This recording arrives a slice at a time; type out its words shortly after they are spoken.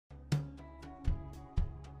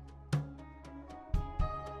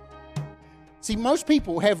See, most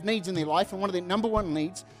people have needs in their life, and one of their number one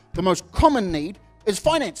needs, the most common need, is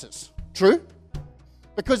finances. True?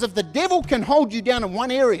 Because if the devil can hold you down in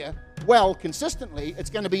one area well, consistently, it's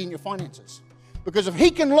going to be in your finances. Because if he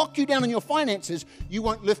can lock you down in your finances, you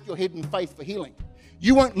won't lift your head in faith for healing.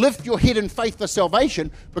 You won't lift your head in faith for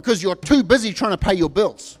salvation because you're too busy trying to pay your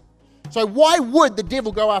bills. So why would the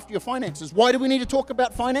devil go after your finances? Why do we need to talk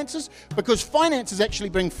about finances? Because finances actually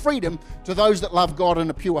bring freedom to those that love God in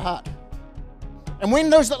a pure heart. And when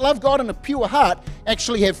those that love God in a pure heart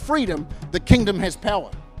actually have freedom, the kingdom has power.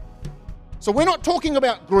 So we're not talking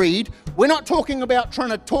about greed. We're not talking about trying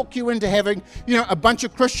to talk you into having, a bunch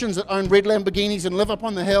of Christians that own red Lamborghinis and live up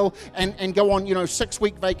on the hill and go on,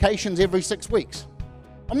 6-week vacations every 6 weeks.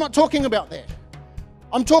 I'm not talking about that.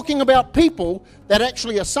 I'm talking about people that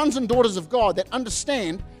actually are sons and daughters of God that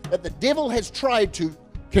understand that the devil has tried to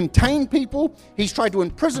contain people, he's tried to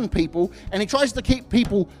imprison people, and he tries to keep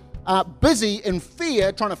people busy in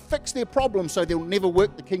fear, trying to fix their problems so they'll never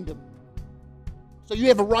work the kingdom. So you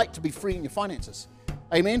have a right to be free in your finances.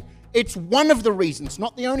 Amen? It's one of the reasons,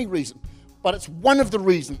 not the only reason, but it's one of the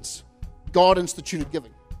reasons God instituted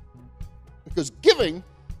giving. Because giving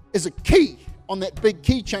is a key on that big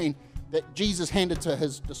keychain that Jesus handed to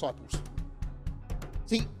his disciples.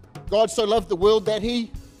 See, God so loved the world that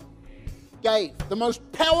he gave. The most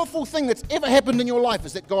powerful thing that's ever happened in your life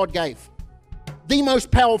is that God gave. The most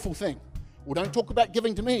powerful thing. Well, don't talk about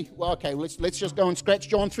giving to me. Well, okay, let's just go and scratch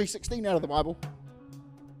John 3:16 out of the Bible.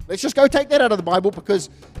 Let's just go take that out of the Bible because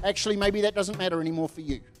actually maybe that doesn't matter anymore for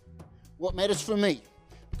you. What matters for me?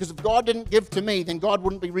 Because if God didn't give to me, then God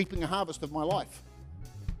wouldn't be reaping a harvest of my life.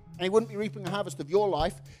 And he wouldn't be reaping a harvest of your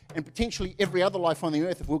life and potentially every other life on the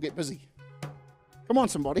earth if we'll get busy. Come on,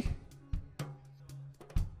 somebody.